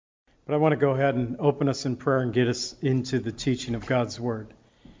But I want to go ahead and open us in prayer and get us into the teaching of God's Word.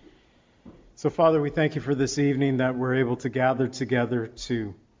 So, Father, we thank you for this evening that we're able to gather together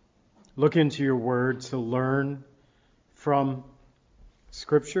to look into your Word, to learn from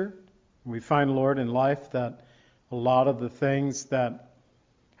Scripture. We find, Lord, in life that a lot of the things that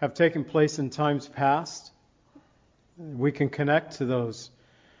have taken place in times past, we can connect to those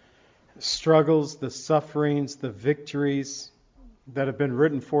struggles, the sufferings, the victories that have been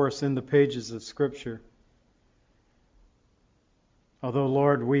written for us in the pages of Scripture. Although,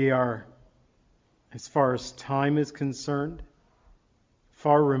 Lord, we are, as far as time is concerned,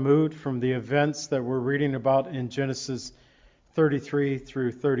 far removed from the events that we're reading about in Genesis 33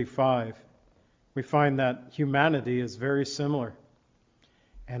 through 35, we find that humanity is very similar.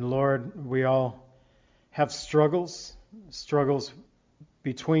 And Lord, we all have struggles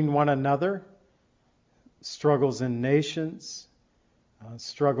between one another, struggles in nations,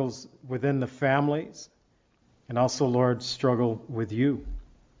 struggles within the families, and also, Lord, struggle with you.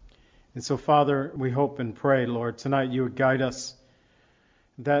 And so, Father, we hope and pray, Lord, tonight you would guide us,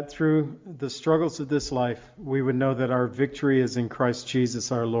 that through the struggles of this life, we would know that our victory is in Christ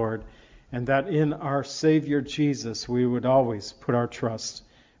Jesus our Lord, and that in our Savior Jesus we would always put our trust.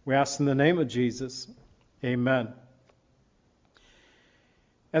 We ask in the name of Jesus, amen.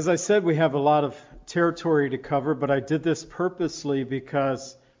 As I said, we have a lot of territory to cover, but I did this purposely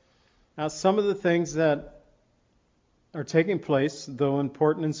because some of the things that are taking place, though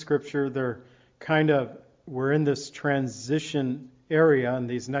important in Scripture, we're in this transition area in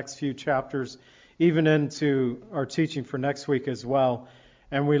these next few chapters, even into our teaching for next week as well.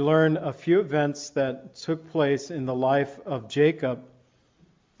 And we learn a few events that took place in the life of Jacob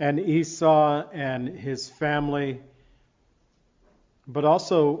and Esau and his family. But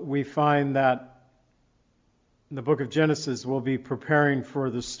also we find that in the book of Genesis we'll be preparing for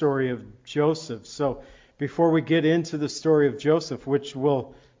the story of Joseph. So before we get into the story of Joseph, which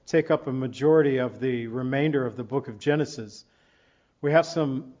will take up a majority of the remainder of the book of Genesis, we have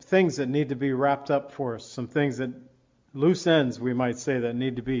some things that need to be wrapped up for us, some things that, loose ends we might say, that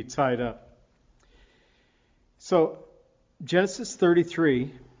need to be tied up. So Genesis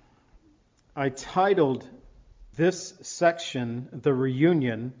 33, I titled this section, The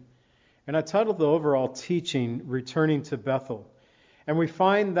Reunion, and I titled the overall teaching, Returning to Bethel. And we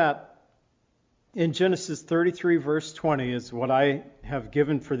find that in Genesis 33 verse 20 is what I have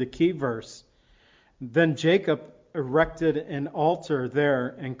given for the key verse. Then Jacob erected an altar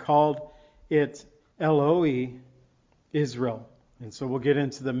there and called it Eloi Israel. And so we'll get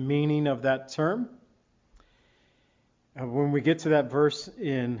into the meaning of that term. When we get to that verse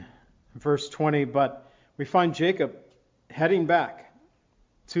in verse 20, but we find Jacob heading back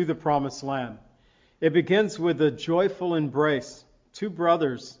to the promised land. It begins with a joyful embrace, two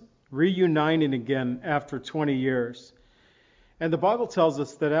brothers reuniting again after 20 years. And the Bible tells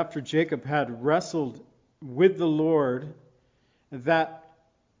us that after Jacob had wrestled with the Lord, that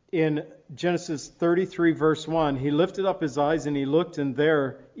in Genesis 33 verse 1, he lifted up his eyes and he looked, and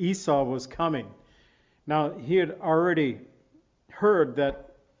there Esau was coming. Now, he had already heard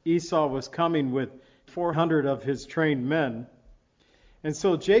that Esau was coming with 400 of his trained men. And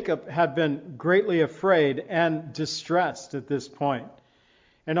so Jacob had been greatly afraid and distressed at this point.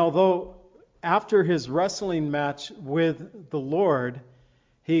 And although after his wrestling match with the Lord,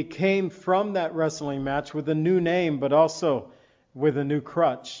 he came from that wrestling match with a new name, but also with a new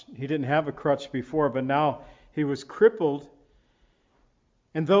crutch. He didn't have a crutch before, but now he was crippled.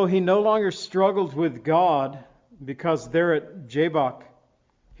 And though he no longer struggled with God, because there at Jabbok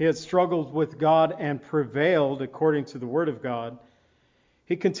he had struggled with God and prevailed according to the Word of God,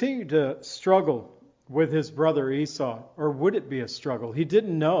 he continued to struggle with his brother Esau. Or would it be a struggle? He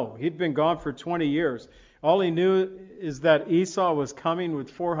didn't know. He'd been gone for 20 years. All he knew is that Esau was coming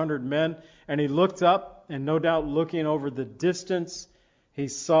with 400 men, and he looked up, and no doubt looking over the distance, he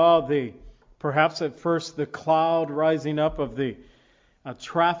saw perhaps at first the cloud rising up of the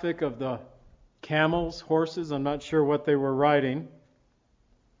traffic of the camels, horses. I'm not sure what they were riding.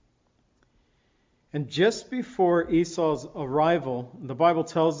 And just before Esau's arrival, the Bible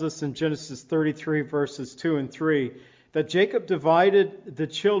tells us in Genesis 33 verses 2 and 3 that Jacob divided the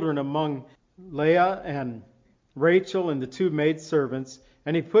children among Leah and Rachel and the two maidservants,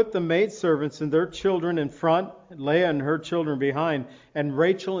 and he put the maidservants and their children in front, Leah and her children behind, and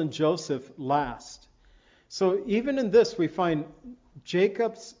Rachel and Joseph last. So even in this we find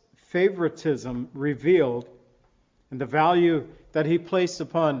Jacob's favoritism revealed and the value that he placed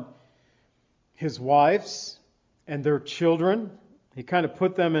upon his wives and their children. He kind of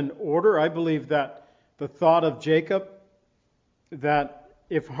put them in order. I believe that the thought of Jacob, that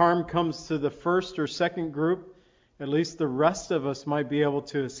if harm comes to the first or second group, at least the rest of us might be able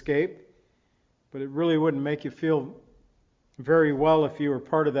to escape. But it really wouldn't make you feel very well if you were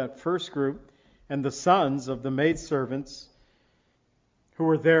part of that first group. And the sons of the maidservants who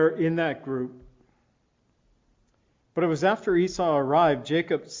were there in that group. But it was after Esau arrived,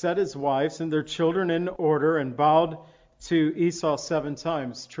 Jacob set his wives and their children in order and bowed to Esau 7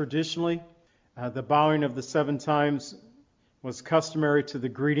 times. Traditionally, the bowing of the 7 times was customary to the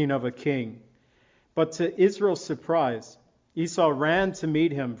greeting of a king. But to Israel's surprise, Esau ran to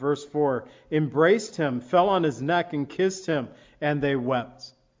meet him, verse 4, embraced him, fell on his neck and kissed him, and they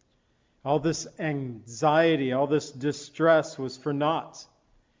wept. All this anxiety, all this distress was for naught.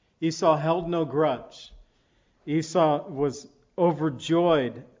 Esau held no grudge. Esau was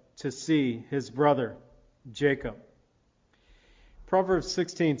overjoyed to see his brother Jacob. Proverbs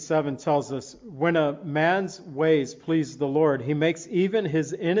 16:7 tells us, when a man's ways please the Lord, he makes even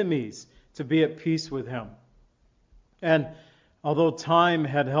his enemies to be at peace with him. And although time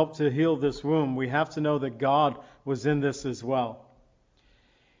had helped to heal this wound, we have to know that God was in this as well.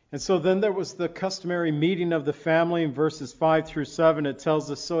 And so then there was the customary meeting of the family in verses 5 through 7. It tells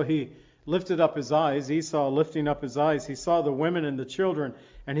us, so he lifted up his eyes, Esau lifting up his eyes, he saw the women and the children,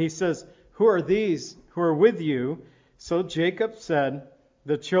 and he says, who are these who are with you? So Jacob said,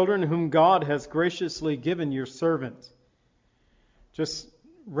 the children whom God has graciously given your servant. Just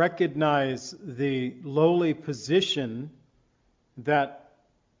recognize the lowly position that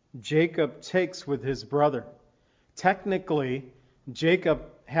Jacob takes with his brother. Technically, Jacob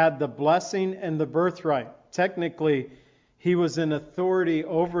had the blessing and the birthright. Technically, he was in authority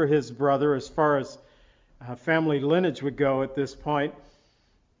over his brother as far as family lineage would go at this point.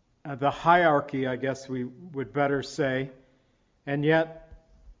 The hierarchy, I guess we would better say. And yet,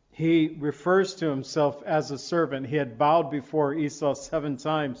 he refers to himself as a servant. He had bowed before Esau 7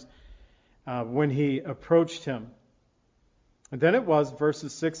 times when he approached him. And then it was,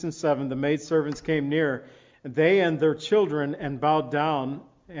 verses 6 and 7, the maidservants came near, they and their children, and bowed down.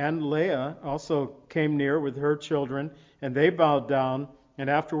 And Leah also came near with her children, and they bowed down. And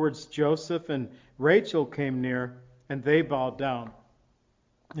afterwards Joseph and Rachel came near, and they bowed down.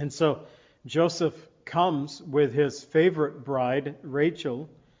 And so Joseph comes with his favorite bride, Rachel,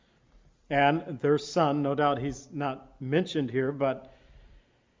 and their son. No doubt he's not mentioned here, but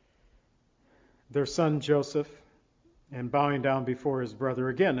their son Joseph, and bowing down before his brother.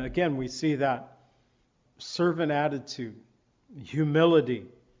 Again, we see that servant attitude, humility.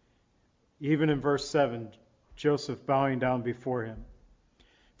 Even in verse 7, Joseph bowing down before him.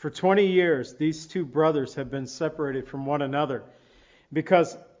 For 20 years, these two brothers have been separated from one another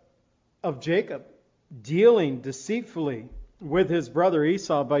because of Jacob dealing deceitfully with his brother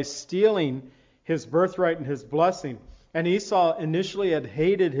Esau by stealing his birthright and his blessing. And Esau initially had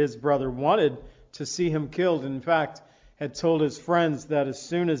hated his brother, wanted to see him killed. In fact, had told his friends that as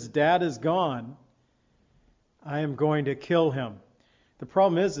soon as Dad is gone, I am going to kill him. The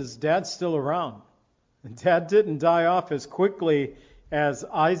problem is Dad's still around. Dad didn't die off as quickly as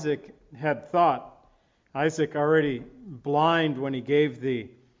Isaac had thought. Isaac already blind when he gave the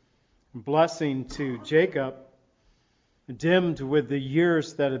blessing to Jacob, dimmed with the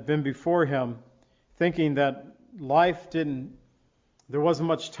years that had been before him, thinking that there wasn't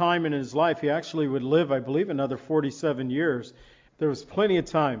much time in his life. He actually would live, I believe, another 47 years. There was plenty of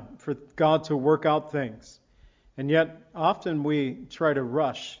time for God to work out things. And yet, often we try to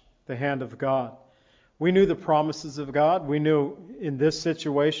rush the hand of God. We knew the promises of God. We knew in this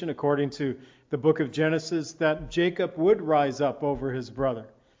situation, according to the book of Genesis, that Jacob would rise up over his brother.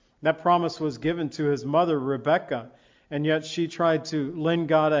 That promise was given to his mother, Rebekah, and yet she tried to lend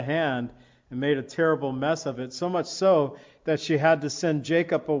God a hand and made a terrible mess of it, so much so that she had to send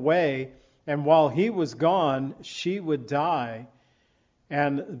Jacob away, and while he was gone, she would die,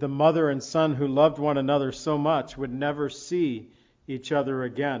 and the mother and son who loved one another so much would never see each other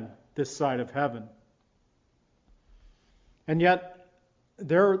again this side of heaven. And yet,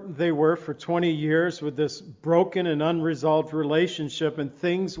 there they were for 20 years with this broken and unresolved relationship, and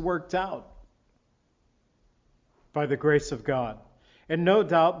things worked out by the grace of God. And no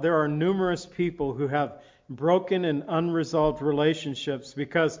doubt there are numerous people who have broken and unresolved relationships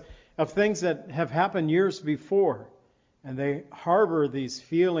because of things that have happened years before. And they harbor these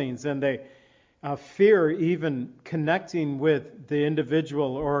feelings, and they fear even connecting with the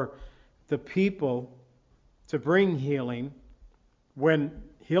individual or the people to bring healing, when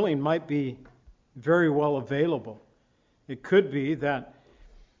healing might be very well available. It could be that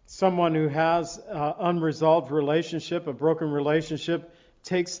someone who has an unresolved relationship, a broken relationship,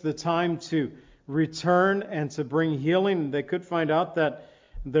 takes the time to return and to bring healing. They could find out that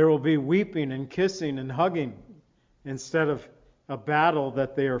there will be weeping and kissing and hugging instead of a battle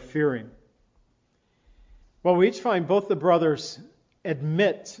that they are fearing. Well, we each find both the brothers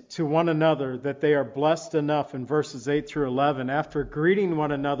admit to one another that they are blessed enough in verses 8 through 11. After greeting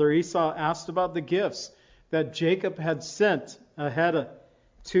one another, Esau asked about the gifts that Jacob had sent ahead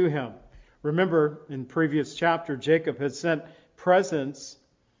to him. Remember, in previous chapter, Jacob had sent presents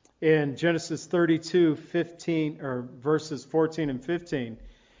in Genesis 32:15 or verses 14 and 15.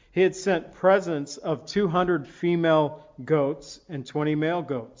 He had sent presents of 200 female goats and 20 male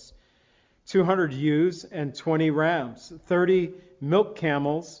goats, 200 ewes and 20 rams, 30 milk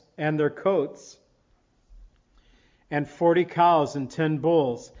camels and their coats, and 40 cows and 10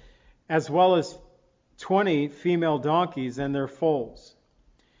 bulls, as well as 20 female donkeys and their foals.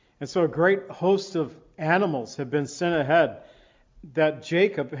 And so a great host of animals had been sent ahead that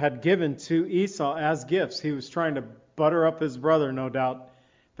Jacob had given to Esau as gifts. He was trying to butter up his brother, no doubt,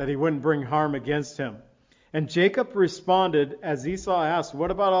 that he wouldn't bring harm against him. And Jacob responded as Esau asked,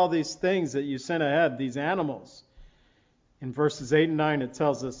 "What about all these things that you sent ahead, these animals?" In verses 8 and 9 it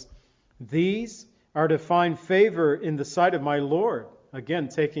tells us, "These are to find favor in the sight of my Lord." Again,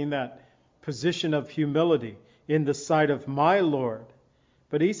 taking that position of humility, in the sight of my Lord.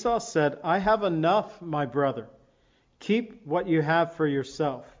 But Esau said, "I have enough, my brother. Keep what you have for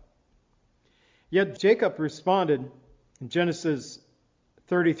yourself." Yet Jacob responded in Genesis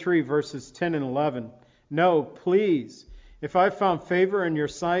 33 verses 10 and 11, "No, please, if I found favor in your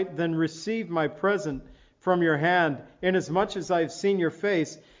sight, then receive my present from your hand, inasmuch as I have seen your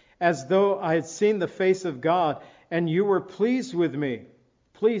face, as though I had seen the face of God, and you were pleased with me.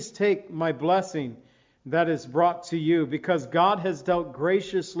 Please take my blessing that is brought to you, because God has dealt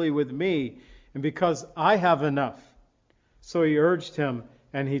graciously with me, and because I have enough." So he urged him,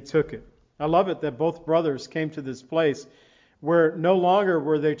 and he took it. I love it that both brothers came to this place where no longer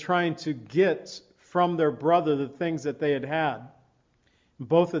were they trying to get from their brother the things that they had had.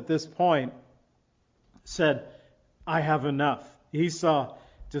 Both at this point said, "I have enough." Esau,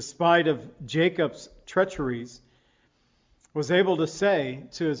 despite of Jacob's treacheries, was able to say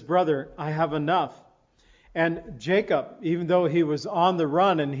to his brother, "I have enough." And Jacob, even though he was on the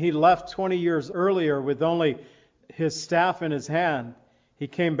run and he left 20 years earlier with only his staff in his hand, he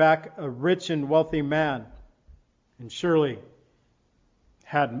came back a rich and wealthy man, and surely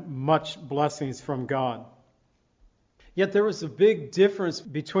had much blessings from God. Yet there was a big difference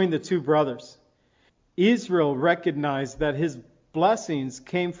between the two brothers. Israel recognized that his blessings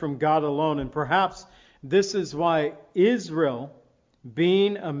came from God alone, and perhaps this is why Israel,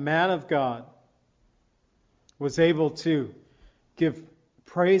 being a man of God, was able to give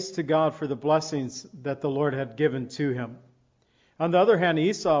praise to God for the blessings that the Lord had given to him. On the other hand,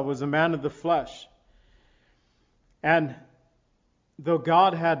 Esau was a man of the flesh. And though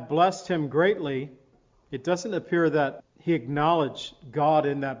God had blessed him greatly, it doesn't appear that he acknowledged God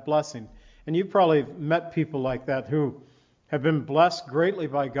in that blessing. And you probably have met people like that who have been blessed greatly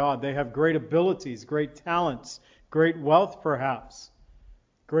by God. They have great abilities, great talents, great wealth perhaps,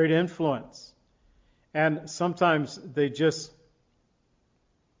 great influence. And sometimes they just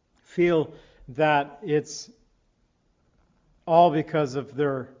feel that it's all because of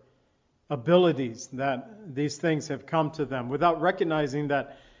their abilities that these things have come to them, without recognizing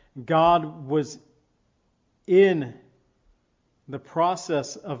that God was in the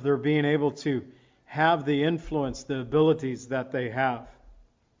process of their being able to have the influence, the abilities that they have.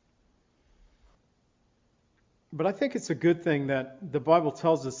 But I think it's a good thing that the Bible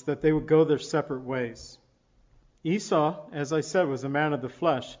tells us that they would go their separate ways. Esau, as I said, was a man of the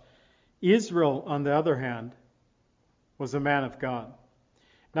flesh. Israel, on the other hand, was a man of God.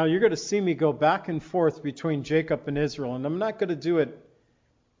 Now you're going to see me go back and forth between Jacob and Israel, and I'm not going to do it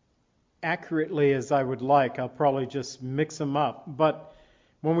accurately as I would like. I'll probably just mix them up. But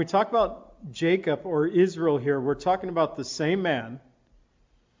when we talk about Jacob or Israel here, we're talking about the same man.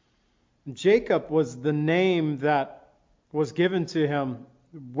 Jacob was the name that was given to him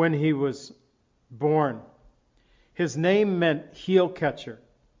when he was born. His name meant heel catcher.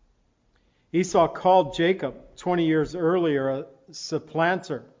 Esau called Jacob 20 years earlier a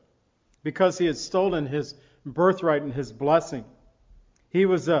supplanter because he had stolen his birthright and his blessing. He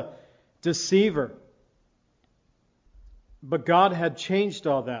was a deceiver. But God had changed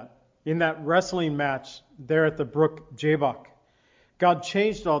all that in that wrestling match there at the brook Jabbok. God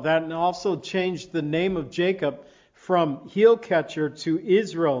changed all that and also changed the name of Jacob from heel catcher to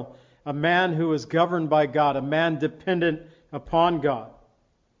Israel, a man who was governed by God, a man dependent upon God.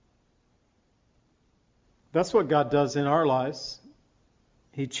 That's what God does in our lives.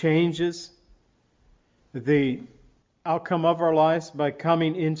 He changes the outcome of our lives by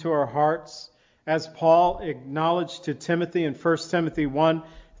coming into our hearts. As Paul acknowledged to Timothy in 1 Timothy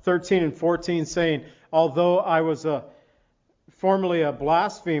 1:13 and 14, saying, although I was formerly a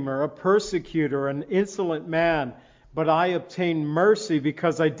blasphemer, a persecutor, an insolent man, but I obtained mercy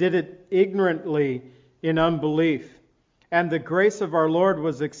because I did it ignorantly in unbelief. And the grace of our Lord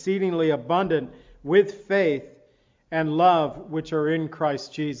was exceedingly abundant with faith and love which are in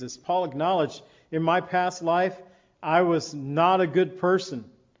Christ Jesus. Paul acknowledged, in my past life, I was not a good person.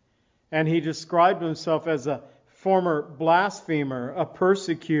 And he described himself as a former blasphemer, a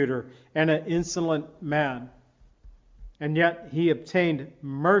persecutor, and an insolent man. And yet he obtained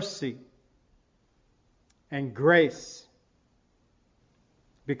mercy and grace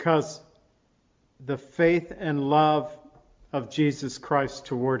because the faith and love of Jesus Christ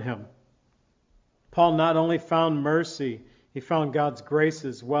toward him. Paul not only found mercy, he found God's grace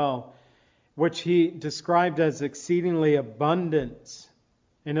as well, which he described as exceedingly abundant.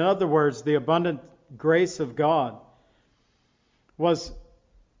 In other words, the abundant grace of God was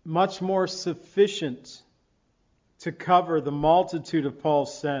much more sufficient to cover the multitude of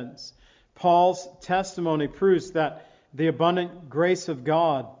Paul's sins. Paul's testimony proves that the abundant grace of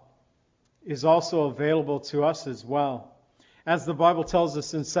God is also available to us as well. As the Bible tells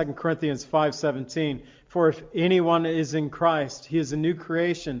us in 2 Corinthians 5:17, for if anyone is in Christ, he is a new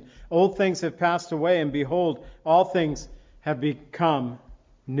creation. Old things have passed away, and behold, all things have become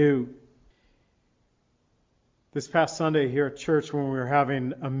new. This past Sunday here at church, when we were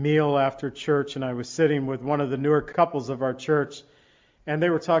having a meal after church, and I was sitting with one of the newer couples of our church, and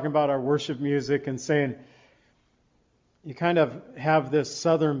they were talking about our worship music and saying, you kind of have this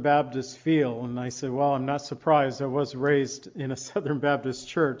Southern Baptist feel. And I said, well, I'm not surprised. I was raised in a Southern Baptist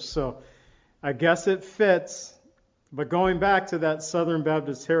church, so I guess it fits. But going back to that Southern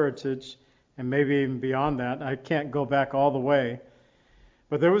Baptist heritage, and maybe even beyond that, I can't go back all the way.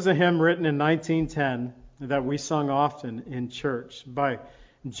 But there was a hymn written in 1910 that we sung often in church by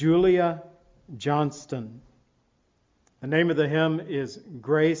Julia Johnston. The name of the hymn is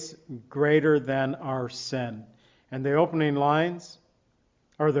Grace Greater Than Our Sin. And the opening lines,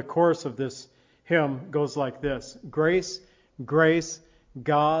 or the chorus of this hymn, goes like this. Grace, grace,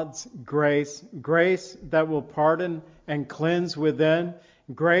 God's grace, grace that will pardon and cleanse within.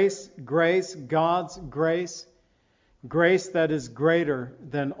 Grace, grace, God's grace, grace that is greater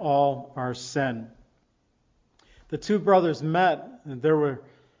than all our sin. The two brothers met, and there were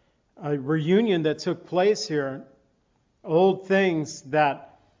a reunion that took place here. Old things that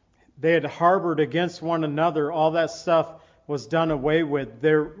they had harbored against one another, all that stuff was done away with.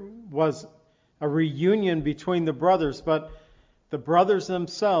 There was a reunion between the brothers, but the brothers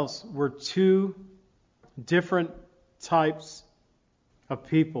themselves were two different types of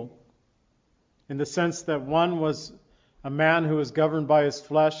people, in the sense that one was a man who was governed by his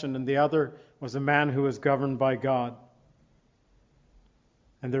flesh, and the other was a man who was governed by God.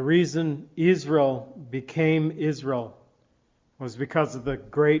 And the reason Israel became Israel was because of the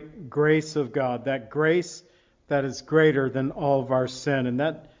great grace of God, that grace that is greater than all of our sin. And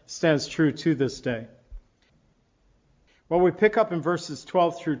that stands true to this day. Well, we pick up in verses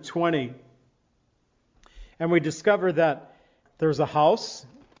 12 through 20, and we discover that there's a house,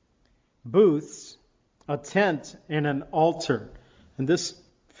 booths, a tent, and an altar. And this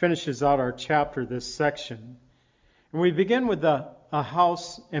finishes out our chapter, this section. And we begin with a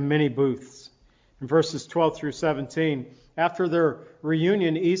house and many booths. In verses 12 through 17, after their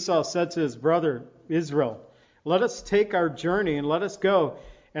reunion, Esau said to his brother Israel, let us take our journey and let us go,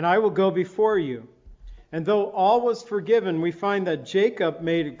 and I will go before you. And though all was forgiven, we find that Jacob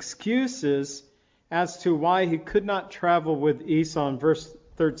made excuses as to why he could not travel with Esau. In verse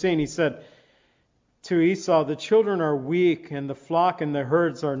 13, he said to Esau, the children are weak, and the flock and the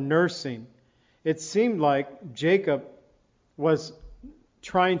herds are nursing. It seemed like Jacob was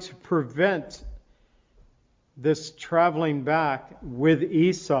trying to prevent this traveling back with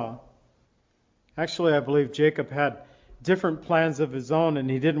Esau. Actually, I believe Jacob had different plans of his own, and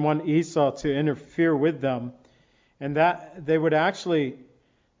he didn't want Esau to interfere with them. And that they would actually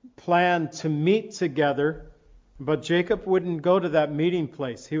plan to meet together, but Jacob wouldn't go to that meeting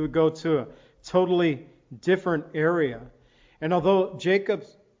place. He would go to a totally different area. And although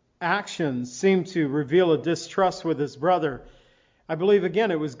Jacob's actions seemed to reveal a distrust with his brother, I believe, again,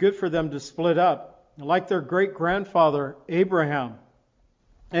 it was good for them to split up. Like their great-grandfather Abraham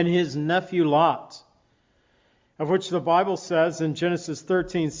and his nephew Lot, of which the Bible says in Genesis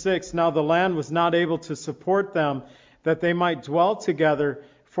 13:6, now the land was not able to support them, that they might dwell together,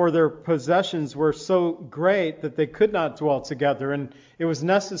 for their possessions were so great that they could not dwell together. And it was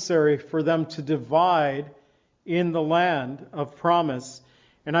necessary for them to divide in the land of promise.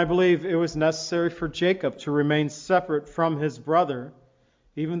 And I believe it was necessary for Jacob to remain separate from his brother,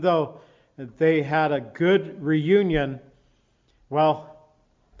 even though they had a good reunion. Well,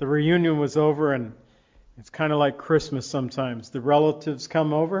 the reunion was over, and it's kind of like Christmas sometimes. The relatives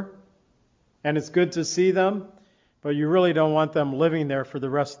come over, and it's good to see them, but you really don't want them living there for the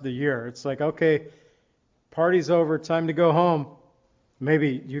rest of the year. It's like, okay, party's over, time to go home.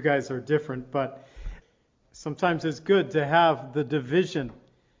 Maybe you guys are different, but sometimes it's good to have the division.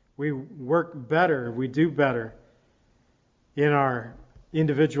 We work better, we do better in our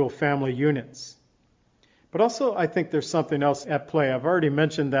individual family units. But also, I think there's something else at play. I've already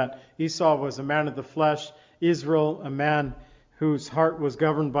mentioned that Esau was a man of the flesh, Israel, a man whose heart was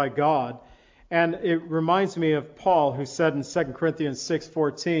governed by God. And it reminds me of Paul, who said in 2 Corinthians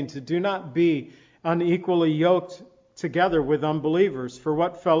 6:14, to do not be unequally yoked together with unbelievers. For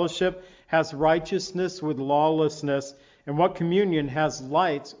what fellowship has righteousness with lawlessness, and what communion has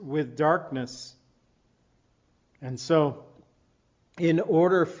light with darkness? And so, in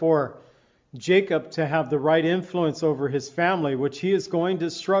order for Jacob to have the right influence over his family, which he is going to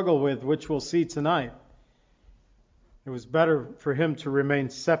struggle with, which we'll see tonight, it was better for him to remain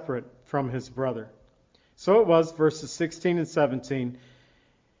separate from his brother. So it was, verses 16 and 17.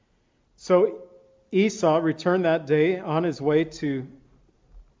 So Esau returned that day on his way to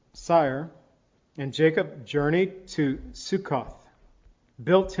Seir, and Jacob journeyed to Succoth,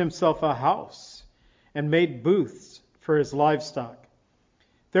 built himself a house, and made booths for his livestock.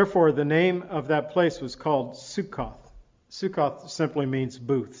 Therefore, the name of that place was called Succoth. Succoth simply means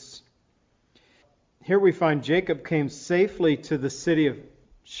booths. Here we find Jacob came safely to the city of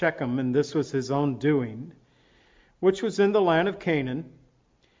Shechem, and this was his own doing, which was in the land of Canaan.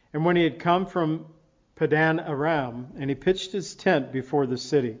 And when he had come from Padan Aram, and he pitched his tent before the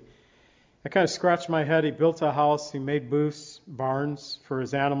city. I kind of scratched my head. He built a house, he made booths, barns for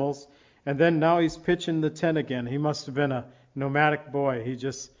his animals, and then now he's pitching the tent again. He must have been a nomadic boy. He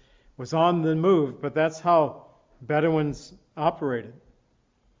just was on the move, but that's how Bedouins operated.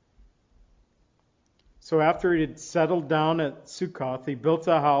 So after he had settled down at Succoth, he built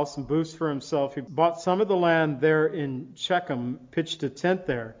a house and booths for himself. He bought some of the land there in Shechem, pitched a tent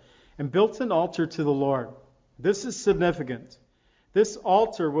there, and built an altar to the Lord. This is significant. This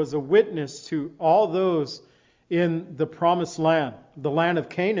altar was a witness to all those in the promised land, the land of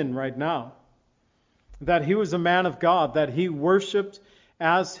Canaan right now, that he was a man of God, that he worshiped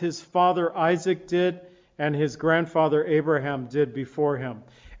as his father Isaac did and his grandfather Abraham did before him.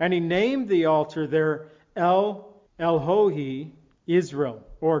 And he named the altar there El Elohi Israel,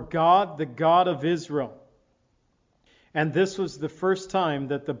 or God, the God of Israel. And this was the first time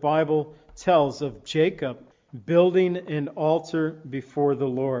that the Bible tells of Jacob building an altar before the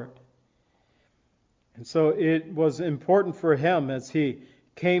Lord. And so it was important for him as he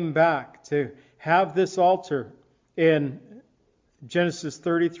came back to have this altar in Genesis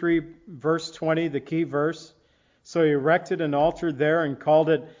 33, verse 20, the key verse. So he erected an altar there and called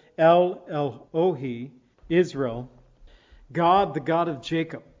it El Elohi, Israel, God, the God of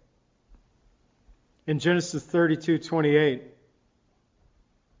Jacob. In Genesis 32:28,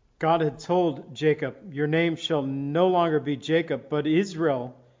 God had told Jacob, your name shall no longer be Jacob, but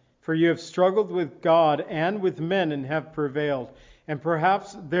Israel, for you have struggled with God and with men and have prevailed. And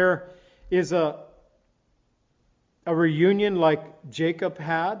perhaps there is a reunion like Jacob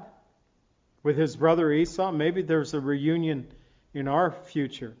had with his brother Esau. Maybe there's a reunion in our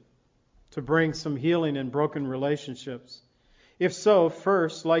future to bring some healing in broken relationships. If so,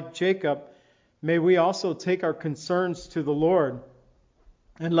 first, like Jacob, may we also take our concerns to the Lord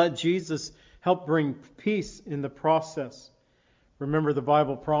and let Jesus help bring peace in the process. Remember, the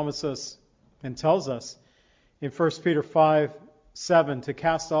Bible promises and tells us in 1 Peter 5:7 to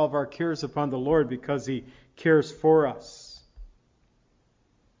cast all of our cares upon the Lord because he cares for us.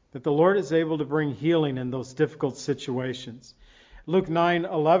 That the Lord is able to bring healing in those difficult situations. Luke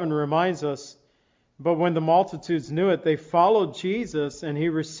 9:11 reminds us, but when the multitudes knew it, they followed Jesus, and he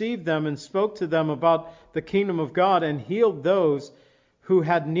received them and spoke to them about the kingdom of God and healed those who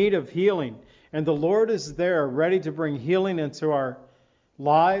had need of healing. And the Lord is there ready to bring healing into our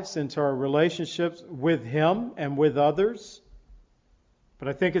lives, into our relationships with him and with others. But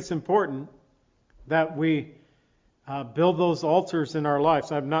I think it's important that we build those altars in our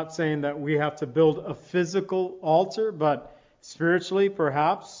lives. I'm not saying that we have to build a physical altar, but spiritually,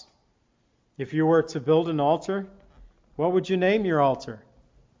 perhaps, if you were to build an altar, what would you name your altar?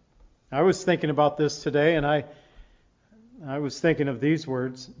 I was thinking about this today, and I was thinking of these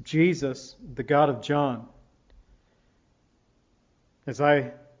words, Jesus, the God of John. As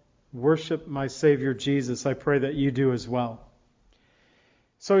I worship my Savior Jesus. I pray that you do as well.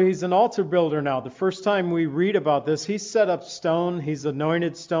 So he's an altar builder now. The first time we read about this, he set up stone. He's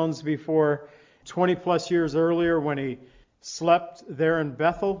anointed stones before 20 plus years earlier when he slept there in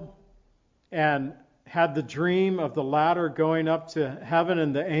Bethel and had the dream of the ladder going up to heaven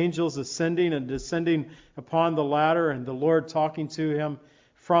and the angels ascending and descending upon the ladder and the Lord talking to him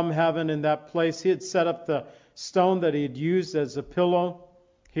from heaven in that place. He had set up the stone that he had used as a pillow.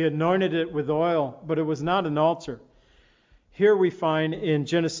 He anointed it with oil, but it was not an altar. Here we find in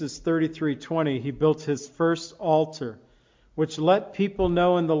Genesis 33:20, he built his first altar, which let people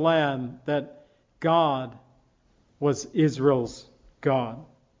know in the land that God was Israel's God.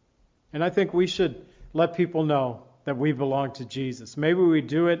 And I think we should let people know that we belong to Jesus. Maybe we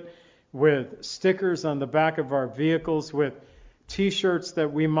do it with stickers on the back of our vehicles, with T-shirts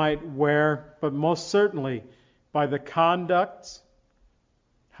that we might wear, but most certainly by the conduct,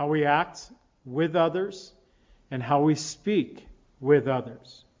 how we act with others, and how we speak with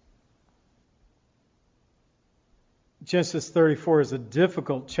others. Genesis 34 is a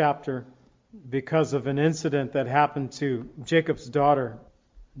difficult chapter because of an incident that happened to Jacob's daughter,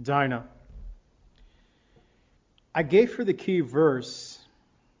 Dinah. I gave her the key verse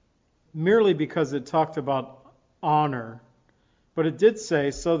merely because it talked about honor. But it did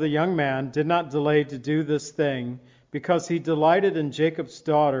say, so the young man did not delay to do this thing, because he delighted in Jacob's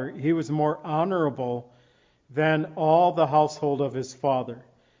daughter. He was more honorable than all the household of his father.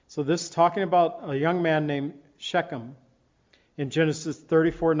 So this is talking about a young man named Shechem in Genesis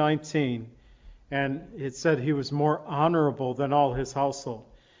 34:19. And it said he was more honorable than all his household.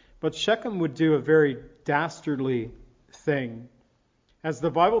 But Shechem would do a very dastardly thing. As the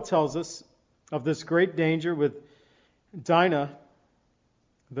Bible tells us of this great danger with Dinah,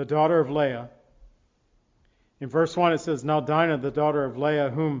 the daughter of Leah. In verse 1 it says, Now Dinah, the daughter of Leah,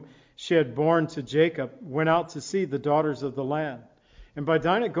 whom she had borne to Jacob, went out to see the daughters of the land. And by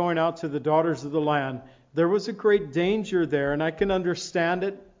Dinah going out to the daughters of the land, there was a great danger there, and I can understand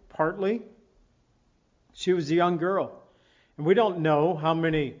it partly. She was a young girl. And we don't know how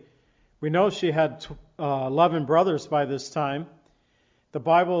many. We know she had 11 brothers by this time. The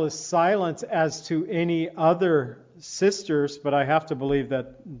Bible is silent as to any other sisters, but I have to believe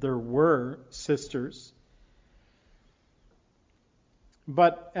that there were sisters.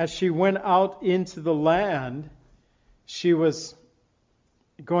 But as she went out into the land, she was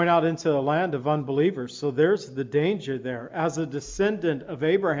going out into the land of unbelievers. So there's the danger there. As a descendant of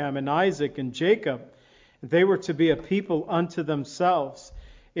Abraham and Isaac and Jacob, they were to be a people unto themselves.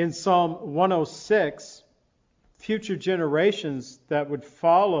 In Psalm 106, future generations that would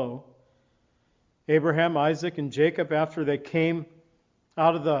follow Abraham, Isaac, and Jacob after they came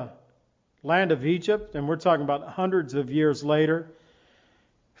out of the land of Egypt, and we're talking about hundreds of years later,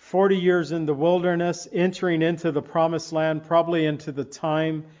 40 years in the wilderness, entering into the promised land, probably into the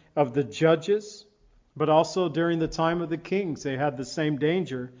time of the judges, but also during the time of the kings. They had the same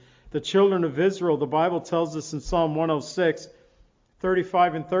danger. The children of Israel, the Bible tells us in Psalm 106,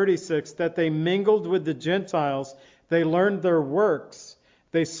 35 and 36, that they mingled with the Gentiles, they learned their works,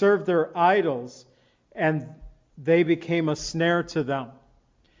 they served their idols, and they became a snare to them.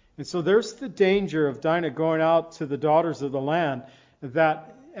 And so there's the danger of Dinah going out to the daughters of the land,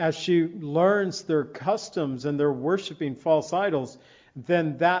 that as she learns their customs and their worshiping false idols,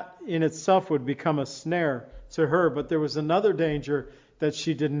 then that in itself would become a snare to her. But there was another danger that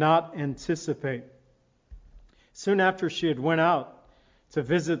she did not anticipate. Soon after she had went out to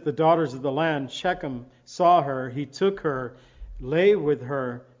visit the daughters of the land, Shechem saw her, he took her, lay with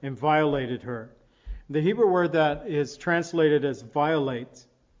her, and violated her. The Hebrew word that is translated as violate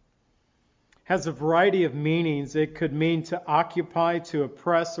has a variety of meanings. It could mean to occupy, to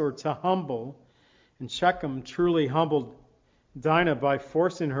oppress, or to humble. And Shechem truly humbled Dinah by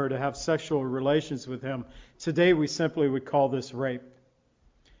forcing her to have sexual relations with him. Today we simply would call this rape.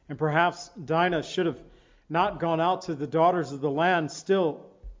 And perhaps Dinah should have not gone out to the daughters of the land. Still,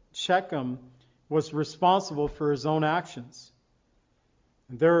 Shechem was responsible for his own actions.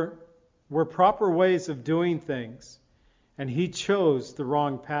 There were proper ways of doing things, and he chose the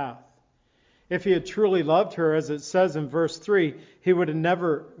wrong path. If he had truly loved her, as it says in verse 3, he would have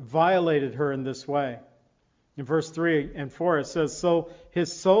never violated her in this way. In verse 3 and 4 it says, So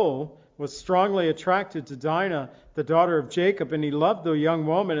his soul was strongly attracted to Dinah, the daughter of Jacob, and he loved the young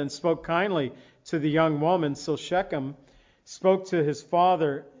woman and spoke kindly to the young woman. So Shechem spoke to his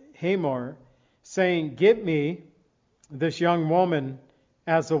father Hamor, saying, Get me this young woman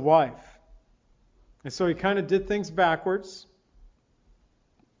as a wife. And so he kind of did things backwards.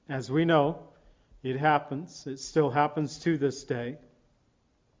 As we know, it happens. It still happens to this day.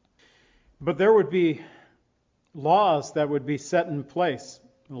 But there would be laws that would be set in place.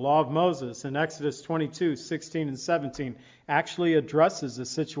 The law of Moses in Exodus 22:16 and 17 actually addresses a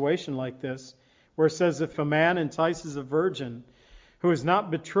situation like this, where it says, if a man entices a virgin who is not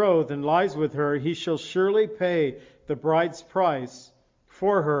betrothed and lies with her, he shall surely pay the bride's price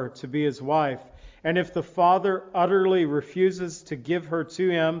for her to be his wife. And if the father utterly refuses to give her to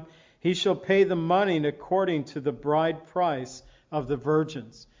him, he shall pay the money according to the bride price of the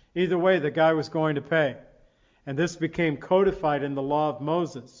virgins. Either way, the guy was going to pay. And this became codified in the law of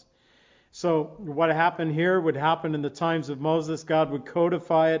Moses. So what happened here would happen in the times of Moses. God would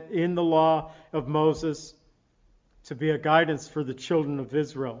codify it in the law of Moses to be a guidance for the children of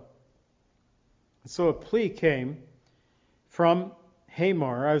Israel. So a plea came from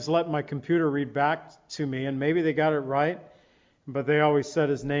Hamor. I was letting my computer read back to me, and maybe they got it right, but they always said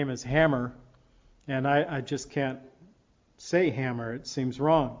his name is Hammer, and I just can't say Hammer. It seems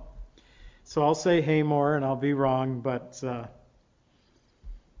wrong. So I'll say Hamor, and I'll be wrong, but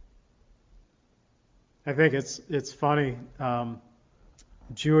I think it's funny,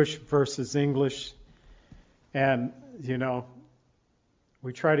 Jewish versus English, and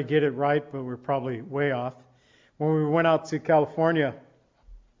we try to get it right, but we're probably way off. When we went out to California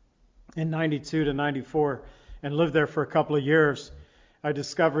in 92 to 94 and lived there for a couple of years, I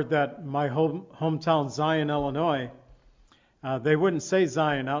discovered that my hometown, Zion, Illinois, they wouldn't say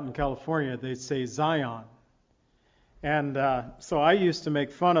Zion out in California. They'd say Zion. And so I used to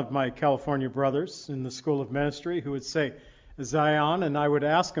make fun of my California brothers in the school of ministry who would say Zion, and I would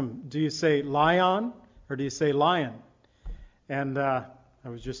ask them, do you say lion or do you say lion? And I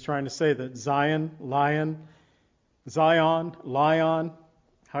was just trying to say that Zion, lion, Zion, lion,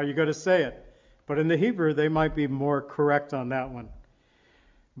 how are you going to say it? But in the Hebrew, they might be more correct on that one.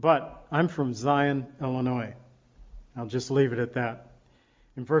 But I'm from Zion, Illinois. I'll just leave it at that.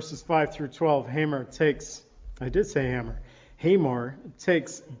 In verses 5 through 12, Hamor takes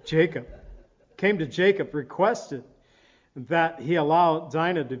Jacob, came to Jacob, requested that he allow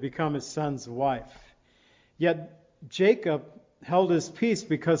Dinah to become his son's wife. Yet Jacob held his peace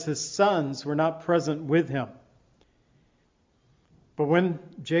because his sons were not present with him. But when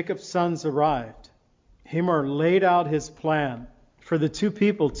Jacob's sons arrived, Hamor laid out his plan for the two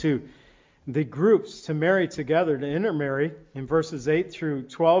people the groups to marry together, to intermarry. In verses 8 through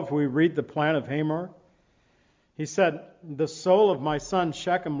 12, we read the plan of Hamor. He said, the soul of my son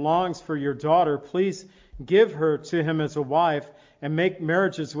Shechem longs for your daughter. Please give her to him as a wife and make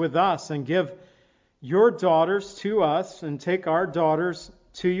marriages with us and give your daughters to us and take our daughters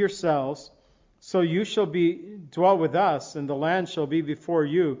to yourselves. So you shall dwell with us, and the land shall be before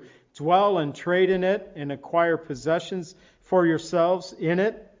you. Dwell and trade in it, and acquire possessions for yourselves in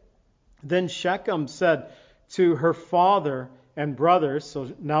it. Then Shechem said to her father and brothers,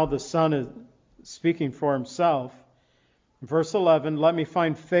 so now the son is speaking for himself. Verse 11, let me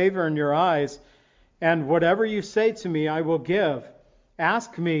find favor in your eyes, and whatever you say to me I will give.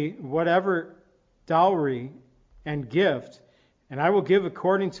 Ask me whatever dowry and gift, and I will give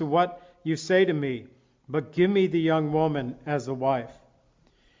according to what you say to me, but give me the young woman as a wife.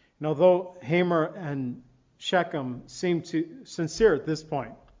 And although Hamor and Shechem seem sincere at this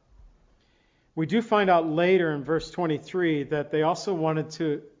point, we do find out later in verse 23 that they also wanted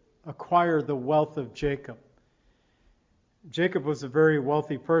to acquire the wealth of Jacob. Jacob was a very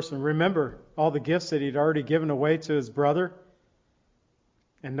wealthy person. Remember all the gifts that he'd already given away to his brother?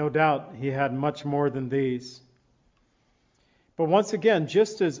 And no doubt he had much more than these. But once again,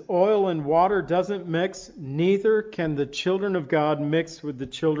 just as oil and water doesn't mix, neither can the children of God mix with the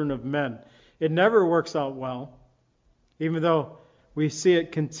children of men. It never works out well, even though we see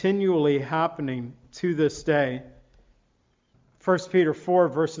it continually happening to this day. 1 Peter 4,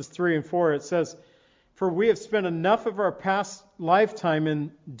 verses 3 and 4, it says, for we have spent enough of our past lifetime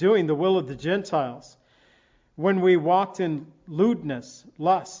in doing the will of the Gentiles, when we walked in lewdness,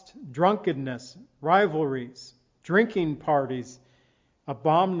 lust, drunkenness, rivalries, drinking parties,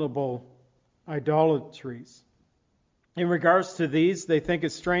 abominable idolatries. In regards to these, they think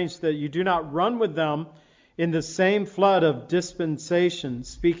it strange that you do not run with them in the same flood of dispensation,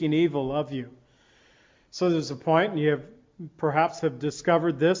 speaking evil of you. So there's a point, and you perhaps have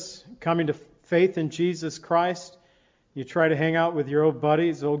discovered this, coming to faith in Jesus Christ. You try to hang out with your old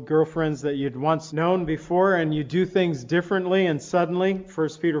buddies, old girlfriends that you'd once known before, and you do things differently, and suddenly, 1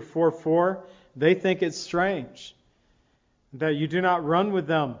 Peter 4:4, they think it's strange that you do not run with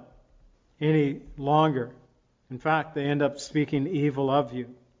them any longer. In fact, they end up speaking evil of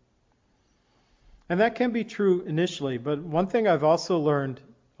you. And that can be true initially, but one thing I've also learned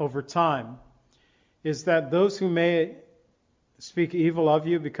over time is that those who may speak evil of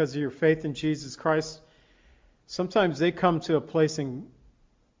you because of your faith in Jesus Christ, sometimes they come to a place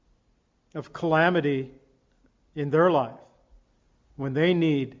of calamity in their life when they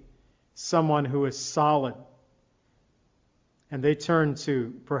need someone who is solid. And they turn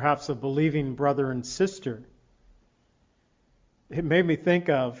to perhaps a believing brother and sister. It made me think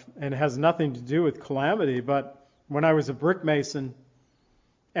of, and it has nothing to do with calamity, but when I was a brick mason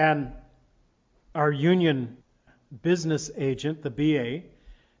and our union business agent, the BA,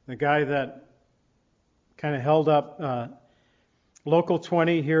 the guy that kind of held up Local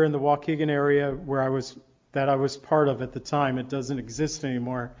 20 here in the Waukegan area where I was part of at the time. It doesn't exist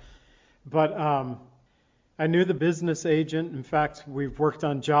anymore. But I knew the business agent. In fact, we've worked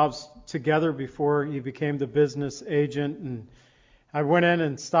on jobs together before he became the business agent. And I went in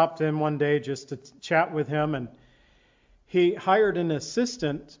and stopped him one day just to chat with him. And he hired an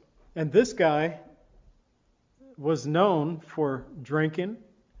assistant. And this guy was known for drinking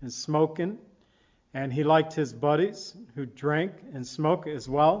and smoking. And he liked his buddies who drank and smoked as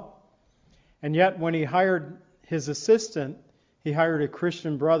well. And yet when he hired his assistant, he hired a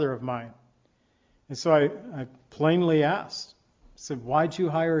Christian brother of mine. And so I plainly asked, I said, why'd you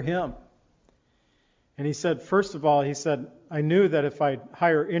hire him? And he said, first of all, I knew that if I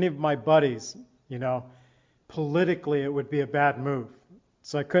hire any of my buddies, politically it would be a bad move.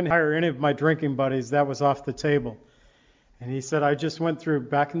 So I couldn't hire any of my drinking buddies. That was off the table. And he said, I just went through,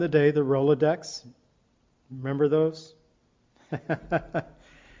 back in the day, the Rolodex. Remember those?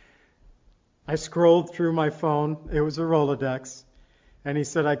 I scrolled through my phone. It was a Rolodex. And he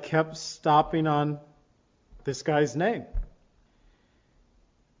said, I kept stopping on this guy's name.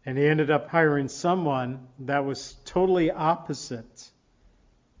 And he ended up hiring someone that was totally opposite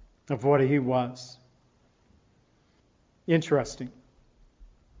of what he was. Interesting.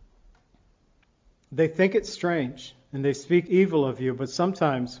 They think it's strange and they speak evil of you, but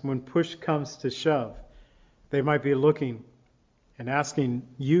sometimes when push comes to shove, they might be looking and asking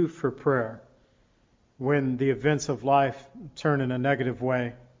you for prayer when the events of life turn in a negative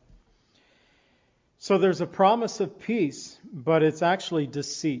way. So there's a promise of peace, but it's actually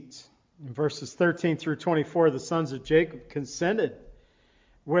deceit. In verses 13 through 24, the sons of Jacob consented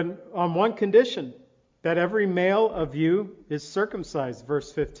on one condition, that every male of you is circumcised,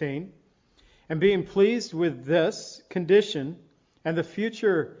 verse 15. And being pleased with this condition and the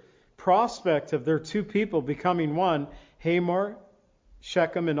future prospect of their two people becoming one, Hamor,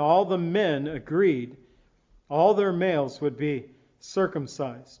 Shechem, and all the men agreed all their males would be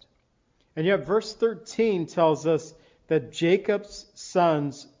circumcised. And yet verse 13 tells us that Jacob's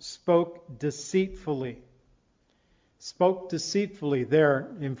sons spoke deceitfully. Spoke deceitfully there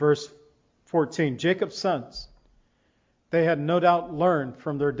in verse 14. Jacob's sons, they had no doubt learned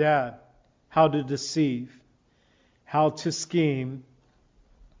from their dad how to deceive, how to scheme,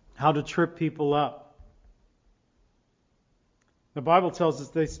 how to trip people up. The Bible tells us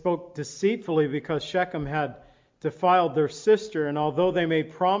they spoke deceitfully because Shechem had defiled their sister, and although they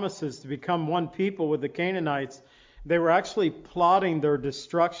made promises to become one people with the Canaanites, they were actually plotting their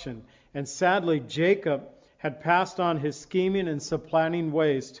destruction. And sadly, Jacob had passed on his scheming and supplanting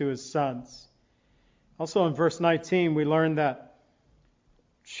ways to his sons. Also in verse 19, we learn that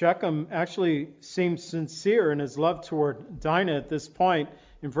Shechem actually seemed sincere in his love toward Dinah at this point.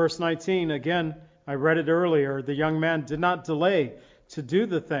 In verse 19, again, I read it earlier, the young man did not delay to do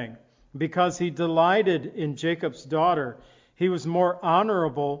the thing because he delighted in Jacob's daughter. He was more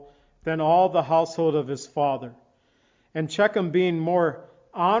honorable than all the household of his father. And Shechem being more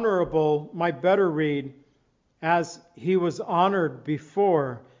honorable might better read, as he was honored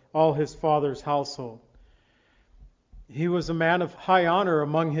before all his father's household. He was a man of high honor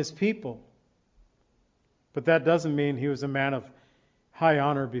among his people. But that doesn't mean he was a man of high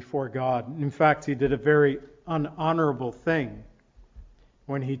honor before God. In fact, he did a very unhonorable thing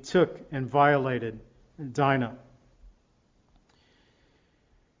when he took and violated Dinah.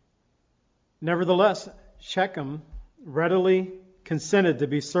 Nevertheless, Shechem readily consented to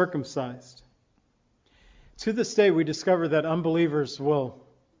be circumcised. To this day, we discover that unbelievers will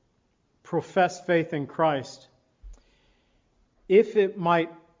profess faith in Christ if it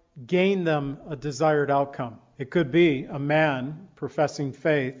might gain them a desired outcome. It could be a man professing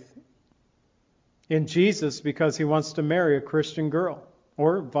faith in Jesus because he wants to marry a Christian girl,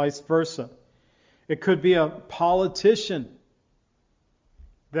 or vice versa. It could be a politician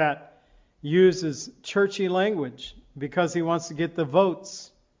that uses churchy language because he wants to get the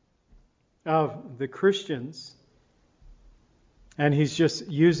votes of the Christians, and he's just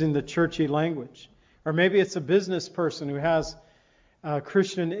using the churchy language. Or maybe it's a business person who has a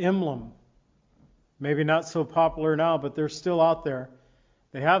Christian emblem Maybe not so popular now, but they're still out there.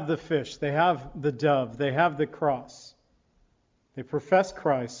 They have the fish, they have the dove, they have the cross. They profess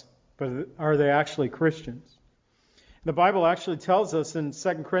Christ, but are they actually Christians? The Bible actually tells us in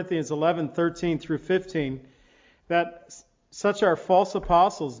 2 Corinthians 11:13 through 15 that such are false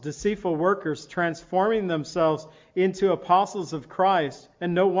apostles, deceitful workers, transforming themselves into apostles of Christ.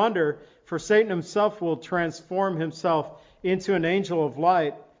 And no wonder, for Satan himself will transform himself into an angel of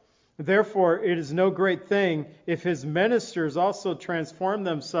light. Therefore, it is no great thing if his ministers also transform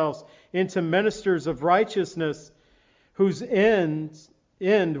themselves into ministers of righteousness, whose end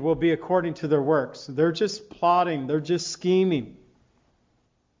will be according to their works. They're just plotting, they're just scheming.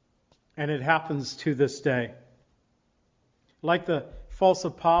 And it happens to this day. Like the false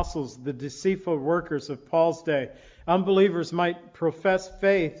apostles, the deceitful workers of Paul's day, unbelievers might profess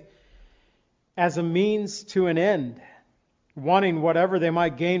faith as a means to an end, wanting whatever they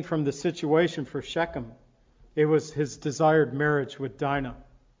might gain from the situation. For Shechem, it was his desired marriage with Dinah.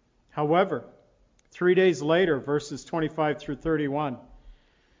 However, 3 days later, verses 25 through 31,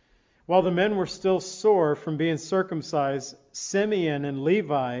 while the men were still sore from being circumcised, Simeon and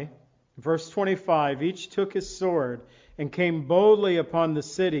Levi, verse 25, each took his sword and came boldly upon the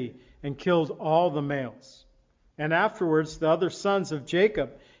city and killed all the males. And afterwards the other sons of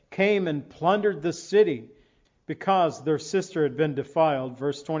Jacob came and plundered the city because their sister had been defiled.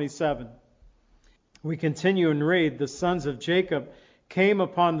 Verse 27. We continue and read, the sons of Jacob came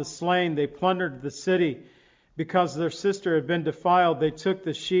upon the slain. They plundered the city because their sister had been defiled. They took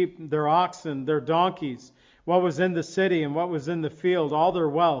the sheep, their oxen, their donkeys, what was in the city and what was in the field, all their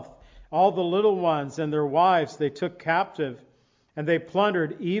wealth, all the little ones and their wives they took captive, and they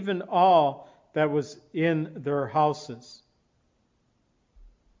plundered even all that was in their houses.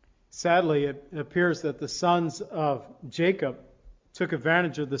 Sadly, it appears that the sons of Jacob took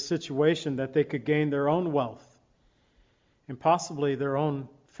advantage of the situation that they could gain their own wealth and possibly their own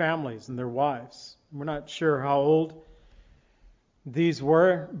families and their wives. We're not sure how old these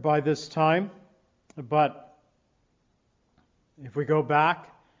were by this time, but if we go back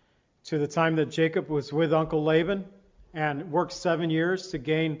to the time that Jacob was with Uncle Laban and worked 7 years to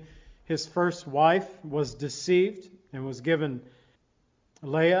gain his first wife, was deceived and was given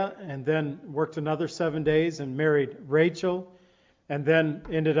Leah, and then worked another 7 days and married Rachel, and then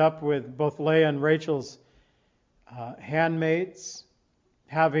ended up with both Leah and Rachel's handmaids,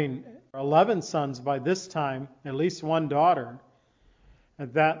 having 11 sons by this time, at least one daughter.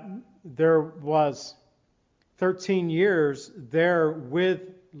 And that there was 13 years there with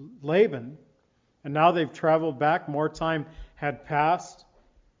Laban, and now they've traveled back. More time had passed,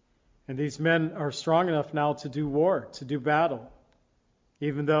 and these men are strong enough now to do war, to do battle,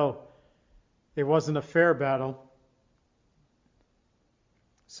 even though it wasn't a fair battle.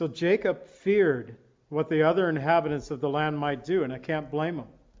 So Jacob feared what the other inhabitants of the land might do, and I can't blame him.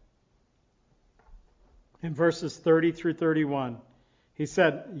 In verses 30 through 31, he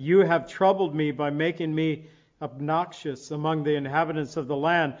said, "You have troubled me by making me obnoxious among the inhabitants of the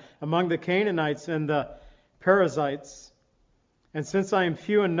land, among the Canaanites and the Perizzites. And since I am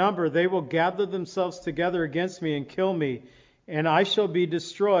few in number, they will gather themselves together against me and kill me, and I shall be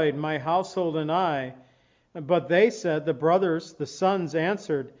destroyed, my household and I." But they said, the brothers, the sons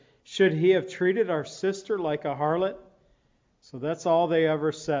answered, "Should he have treated our sister like a harlot?" So that's all they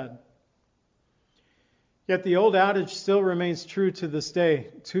ever said. Yet the old adage still remains true to this day.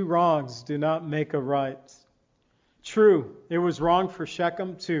 Two wrongs do not make a right. True, it was wrong for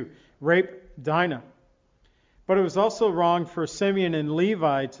Shechem to rape Dinah. But it was also wrong for Simeon and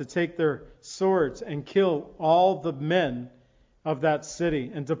Levi to take their swords and kill all the men of that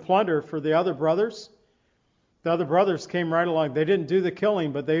city and to plunder for the other brothers. The other brothers came right along. They didn't do the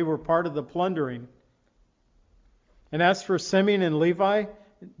killing, but they were part of the plundering. And as for Simeon and Levi,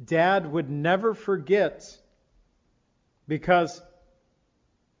 Dad would never forget, because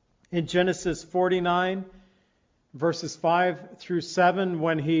in Genesis 49, verses 5 through 7,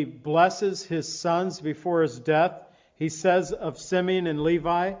 when he blesses his sons before his death, he says of Simeon and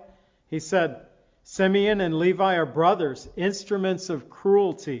Levi, he said, "Simeon and Levi are brothers, instruments of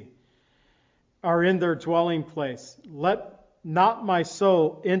cruelty are in their dwelling place. Let not my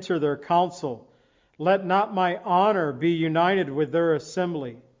soul enter their council. Let not my honor be united with their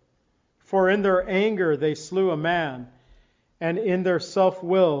assembly. For in their anger they slew a man, and in their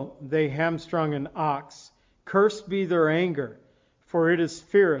self-will they hamstrung an ox. Cursed be their anger, for it is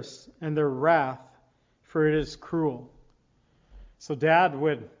fierce, and their wrath, for it is cruel." So Dad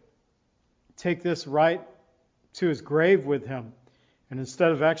would take this right to his grave with him. And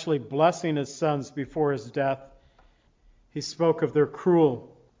instead of actually blessing his sons before his death, he spoke of their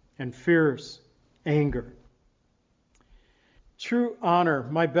cruel and fierce anger. True honor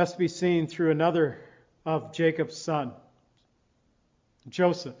might best be seen through another of Jacob's son,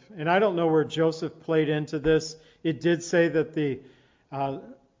 Joseph. And I don't know where Joseph played into this. It did say that the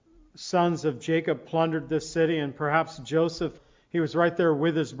sons of Jacob plundered this city, and perhaps Joseph, he was right there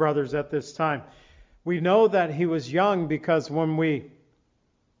with his brothers at this time. We know that he was young because when we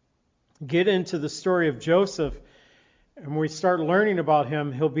get into the story of Joseph and we start learning about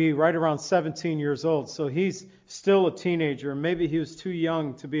him, he'll be right around 17 years old. So he's still a teenager. Maybe he was too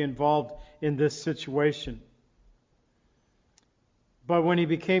young to be involved in this situation. But when he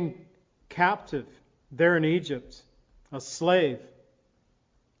became captive there in Egypt, a slave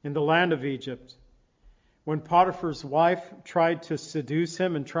in the land of Egypt, when Potiphar's wife tried to seduce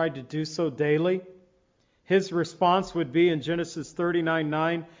him and tried to do so daily, his response would be in Genesis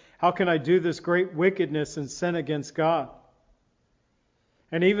 39:9, how can I do this great wickedness and sin against God?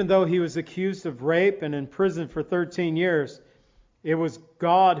 And even though he was accused of rape and in prison for 13 years, it was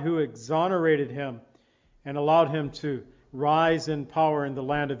God who exonerated him and allowed him to rise in power in the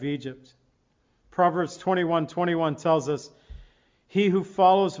land of Egypt. Proverbs 21:21 tells us, he who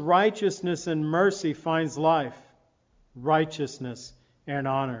follows righteousness and mercy finds life, righteousness and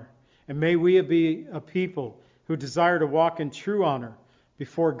honor. And may we be a people who desire to walk in true honor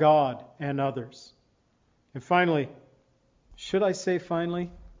before God and others. And finally, should I say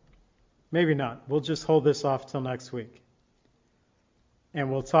finally? Maybe not. We'll just hold this off till next week. And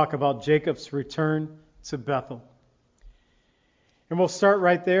we'll talk about Jacob's return to Bethel. And we'll start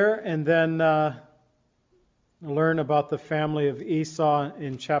right there and then learn about the family of Esau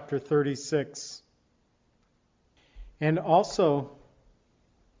in chapter 36. And also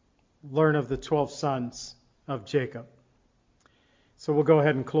learn of the 12 sons of Jacob. So we'll go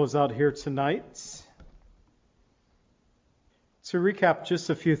ahead and close out here tonight. To recap just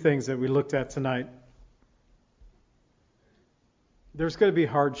a few things that we looked at tonight. There's going to be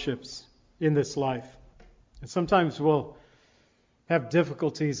hardships in this life. And sometimes we'll have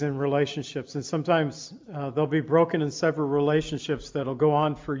difficulties in relationships. And sometimes they'll be broken and severed relationships that'll go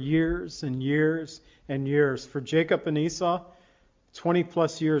on for years and years and years. For Jacob and Esau, 20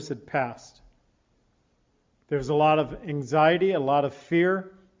 plus years had passed. There was a lot of anxiety, a lot of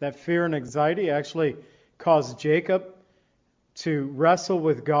fear. That fear and anxiety actually caused Jacob to wrestle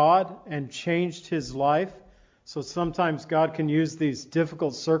with God and changed his life. So sometimes God can use these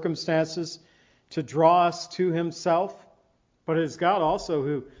difficult circumstances to draw us to himself. But it is God also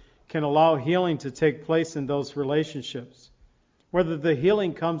who can allow healing to take place in those relationships. Whether the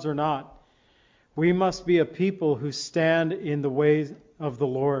healing comes or not, we must be a people who stand in the ways of the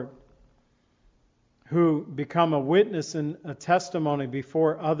Lord, who become a witness and a testimony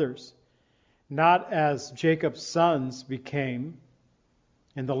before others, not as Jacob's sons became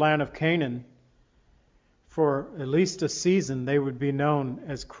in the land of Canaan. For at least a season, they would be known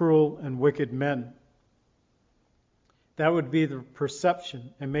as cruel and wicked men. That would be the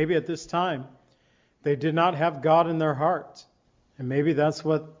perception. And maybe at this time, they did not have God in their heart. And maybe that's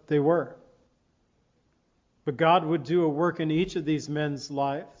what they were. But God would do a work in each of these men's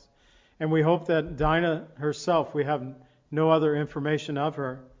lives. And we hope that Dinah herself, we have no other information of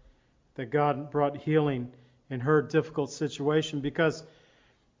her, that God brought healing in her difficult situation, because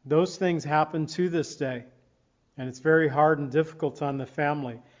those things happen to this day. And it's very hard and difficult on the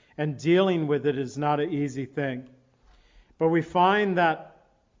family. And dealing with it is not an easy thing. But we find that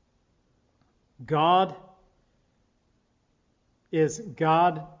God is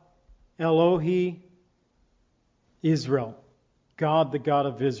God Elohi Israel. God, the God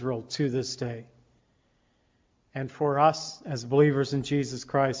of Israel, to this day. And for us as believers in Jesus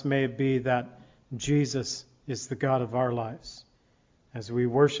Christ, may it be that Jesus is the God of our lives as we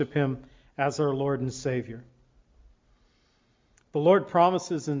worship him as our Lord and Savior. The Lord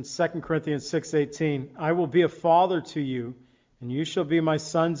promises in 2 Corinthians 6:18, I will be a father to you, and you shall be my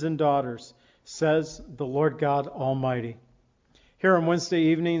sons and daughters, says the Lord God Almighty. Here on Wednesday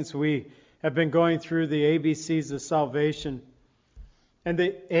evenings, we have been going through the ABCs of salvation. And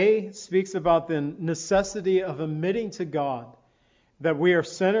the A speaks about the necessity of admitting to God that we are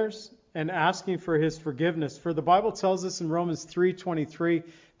sinners and asking for his forgiveness. For the Bible tells us in Romans 3:23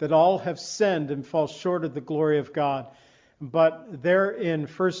 that all have sinned and fall short of the glory of God. But there in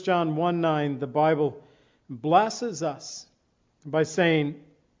 1 John 1:9, the Bible blesses us by saying,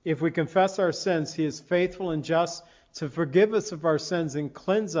 if we confess our sins, he is faithful and just to forgive us of our sins and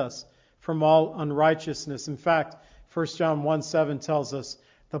cleanse us from all unrighteousness. In fact, 1 John 1:7 tells us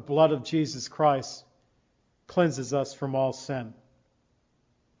the blood of Jesus Christ cleanses us from all sin.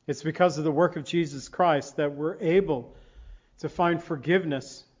 It's because of the work of Jesus Christ that we're able to find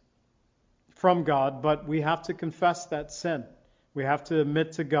forgiveness from God, but we have to confess that sin. We have to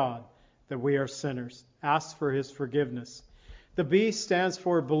admit to God that we are sinners. Ask for His forgiveness. The B stands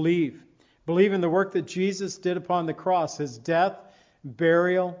for believe. Believe in the work that Jesus did upon the cross, His death,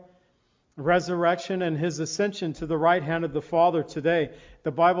 burial, resurrection, and His ascension to the right hand of the Father today.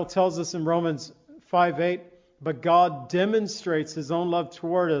 The Bible tells us in Romans 5:8, but God demonstrates His own love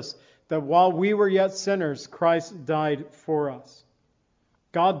toward us, that while we were yet sinners, Christ died for us.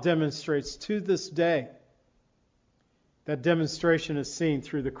 God demonstrates to this day. That demonstration is seen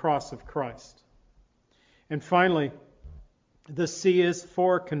through the cross of Christ. And finally, the C is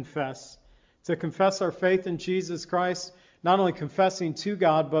for confess. To confess our faith in Jesus Christ, not only confessing to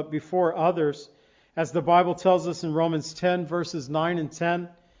God, but before others, as the Bible tells us in Romans 10, verses 9 and 10,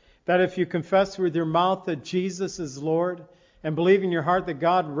 that if you confess with your mouth that Jesus is Lord and believe in your heart that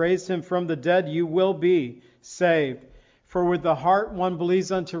God raised Him from the dead, you will be saved. For with the heart one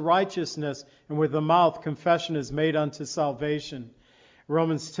believes unto righteousness, and with the mouth confession is made unto salvation.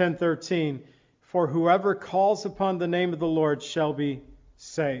 Romans 10:13, for whoever calls upon the name of the Lord shall be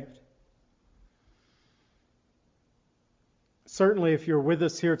saved. Certainly, if you're with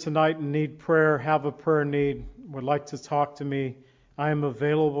us here tonight and need prayer, have a prayer need, would like to talk to me, I am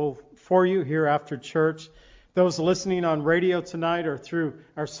available for you here after church. Those listening on radio tonight or through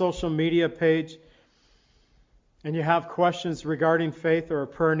our social media page, and you have questions regarding faith or a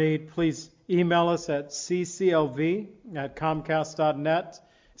prayer need, please email us at cclv@comcast.net,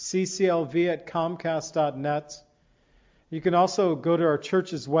 cclv@comcast.net. You can also go to our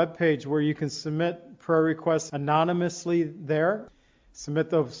church's webpage where you can submit prayer requests anonymously there.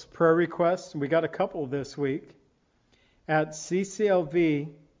 Submit those prayer requests. We got a couple this week at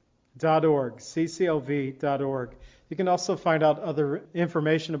cclv.org, cclv.org. You can also find out other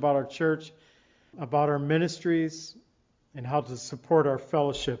information about our church, about our ministries, and how to support our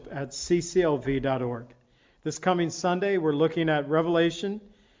fellowship at cclv.org. This coming Sunday, we're looking at Revelation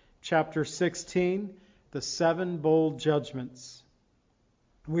chapter 16, the 7 bold judgments.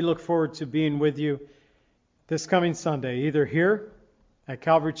 We look forward to being with you this coming Sunday, either here at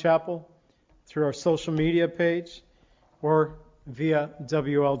Calvary Chapel, through our social media page, or via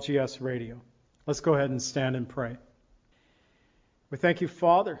WLGS Radio. Let's go ahead and stand and pray. We thank you,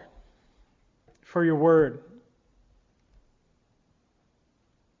 Father, for your word.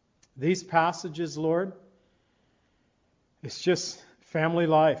 These passages, Lord, it's just family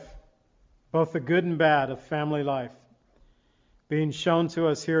life, both the good and bad of family life, being shown to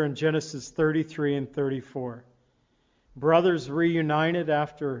us here in Genesis 33 and 34. Brothers reunited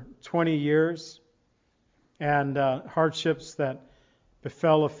after 20 years, and hardships that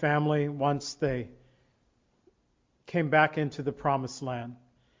befell a family once they came back into the promised land.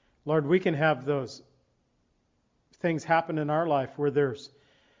 Lord, we can have those things happen in our life where there's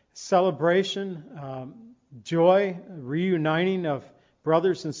celebration, joy, reuniting of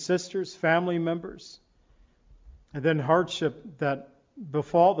brothers and sisters, family members, and then hardship that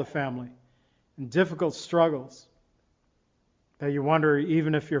befall the family and difficult struggles that you wonder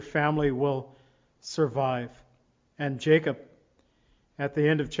even if your family will survive. And Jacob, at the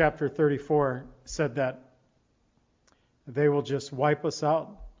end of chapter 34, said that they will just wipe us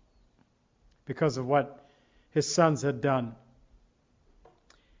out because of what his sons had done.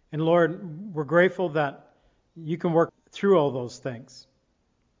 And Lord, we're grateful that you can work through all those things.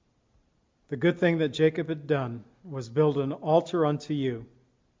 The good thing that Jacob had done was build an altar unto you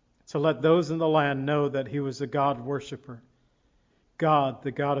to let those in the land know that he was a God worshiper, God,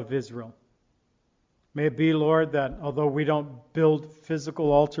 the God of Israel. May it be, Lord, that although we don't build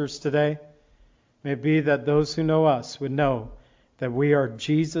physical altars today, may it be that those who know us would know that we are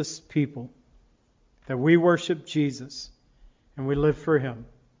Jesus' people, that we worship Jesus, and we live for Him.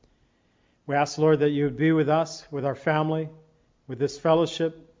 We ask, Lord, that you would be with us, with our family, with this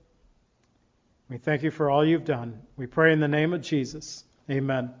fellowship. We thank you for all you've done. We pray in the name of Jesus.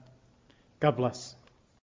 Amen. God bless.